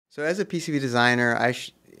So as a PCB designer,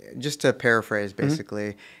 just to paraphrase, Hmm.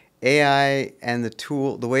 basically, AI and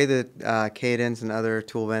the way that Cadence and other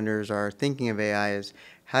tool vendors are thinking of AI is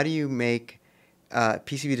how do you make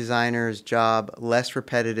PCB designers' job less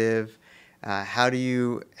repetitive? How do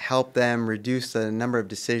you help them reduce the number of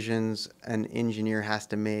decisions an engineer has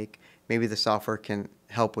to make? Maybe the software can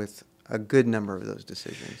help with a good number of those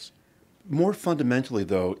decisions. More fundamentally,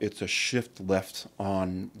 though, it's a shift left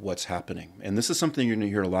on what's happening. And this is something you're going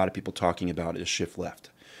to hear a lot of people talking about is shift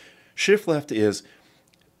left. Shift left is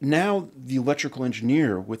now the electrical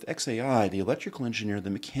engineer with XAI, the electrical engineer,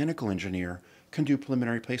 the mechanical engineer can do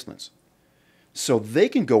preliminary placements. So they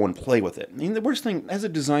can go and play with it. I mean, the worst thing, as a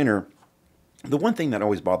designer, the one thing that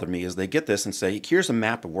always bothered me is they get this and say, here's a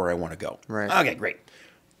map of where I want to go. Right. Okay, great.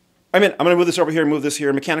 I'm going to move this over here, move this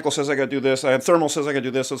here. Mechanical says I got to do this. I have thermal says I got to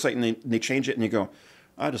do this. And they change it, and you go,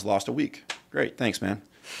 I just lost a week. Great, thanks, man.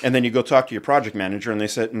 And then you go talk to your project manager, and they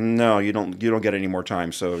said, no, you don't get any more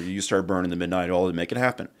time. So you start burning the midnight oil to make it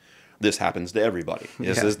happen. This happens to everybody.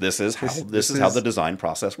 This is how the design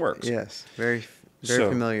process works. Yes, very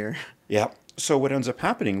familiar. Yeah. So what ends up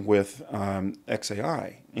happening with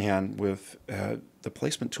XAI and with the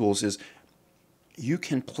placement tools is you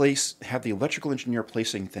can have the electrical engineer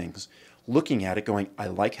placing things, looking at it, going, I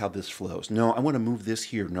like how this flows. No, I want to move this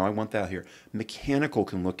here. No, I want that here. Mechanical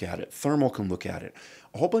can look at it. Thermal can look at it.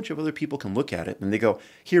 A whole bunch of other people can look at it, and they go,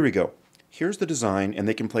 here we go. Here's the design, and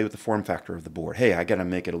they can play with the form factor of the board. Hey, I got to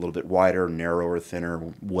make it a little bit wider, narrower, thinner,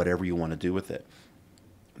 whatever you want to do with it.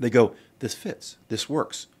 They go, this fits. This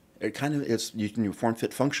works. You can do form,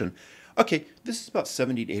 fit, function. Okay, this is about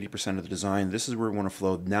 70 to 80% of the design. This is where we want to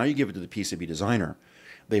flow. Now you give it to the PCB designer.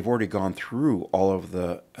 They've already gone through all of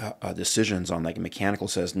the decisions on, like, mechanical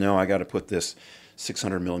says, no, I got to put this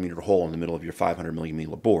 600 millimeter hole in the middle of your 500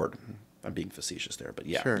 millimeter board. I'm being facetious there, but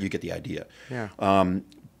yeah, Sure. You get the idea. Yeah.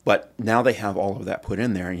 But now they have all of that put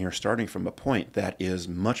in there, and you're starting from a point that is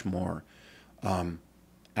much more, you're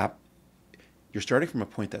starting from a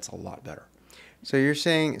point that's a lot better. So you're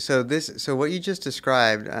saying, so what you just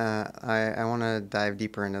described, I want to dive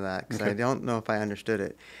deeper into that because I don't know if I understood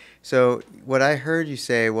it. So what I heard you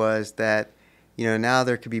say was that, now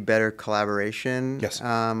there could be better collaboration Yes.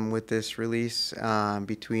 With this release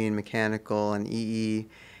between mechanical and EE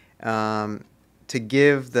to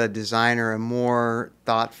give the designer a more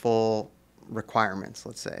thoughtful requirements,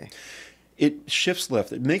 let's say. It shifts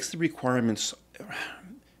left. It makes the requirements,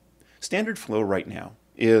 standard flow right now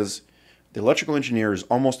is the electrical engineer is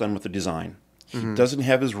almost done with the design. He doesn't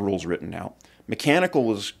have his rules written out.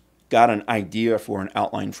 Mechanical has got an idea for an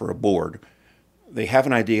outline for a board. They have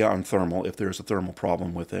an idea on thermal if there's a thermal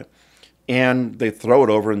problem with it. And they throw it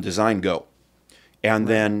over and design go. And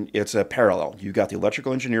then it's a parallel. You got the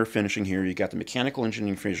electrical engineer finishing here, you got the mechanical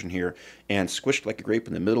engineering finishing here, and squished like a grape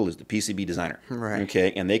in the middle is the PCB designer. Right.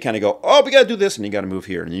 Okay, and they kind of go, oh, we got to do this, and you got to move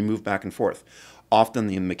here, and you move back and forth. Often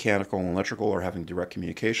the mechanical and electrical are having direct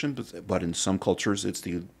communication, but in some cultures it's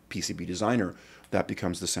the PCB designer that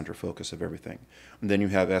becomes the center focus of everything. And then you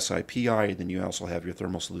have SIPI, then you also have your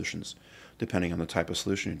thermal solutions, depending on the type of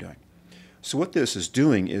solution you're doing. So what this is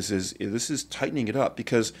doing is this is tightening it up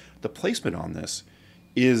because the placement on this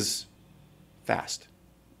is fast.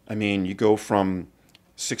 I mean, you go from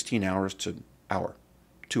 16 hours to hour,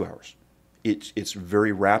 2 hours. It's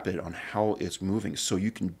very rapid on how it's moving. So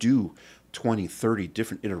you can do 20, 30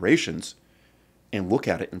 different iterations and look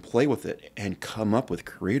at it and play with it and come up with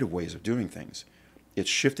creative ways of doing things. It's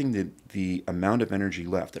shifting the amount of energy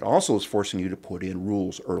left. It also is forcing you to put in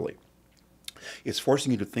rules early. It's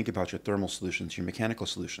forcing you to think about your thermal solutions, your mechanical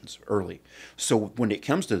solutions early. So when it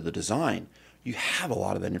comes to the design, you have a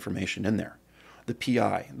lot of that information in there. The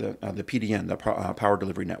PI, the PDN, the power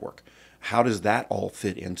delivery network. How does that all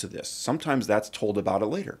fit into this? Sometimes that's told about it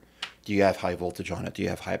later. Do you have high voltage on it? Do you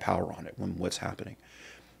have high power on it? What's happening?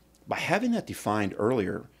 By having that defined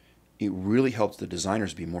earlier, it really helps the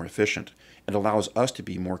designers be more efficient. It allows us to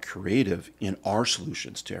be more creative in our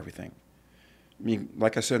solutions to everything. I mean,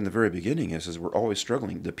 like I said in the very beginning, is we're always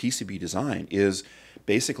struggling. The PCB design is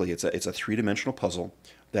basically it's a three-dimensional puzzle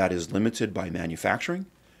that is limited by manufacturing,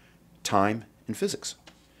 time, and physics.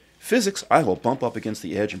 Physics, I will bump up against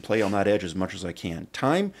the edge and play on that edge as much as I can.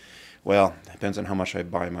 Time, well, depends on how much I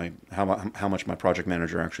buy how much my project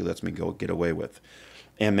manager actually lets me go get away with.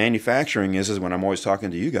 And manufacturing is when I'm always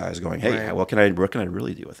talking to you guys going, hey, Right. what can I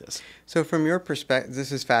really do with this? So from your perspective,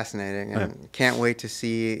 this is fascinating, and can't wait to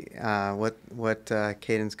see what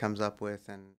Cadence comes up with. And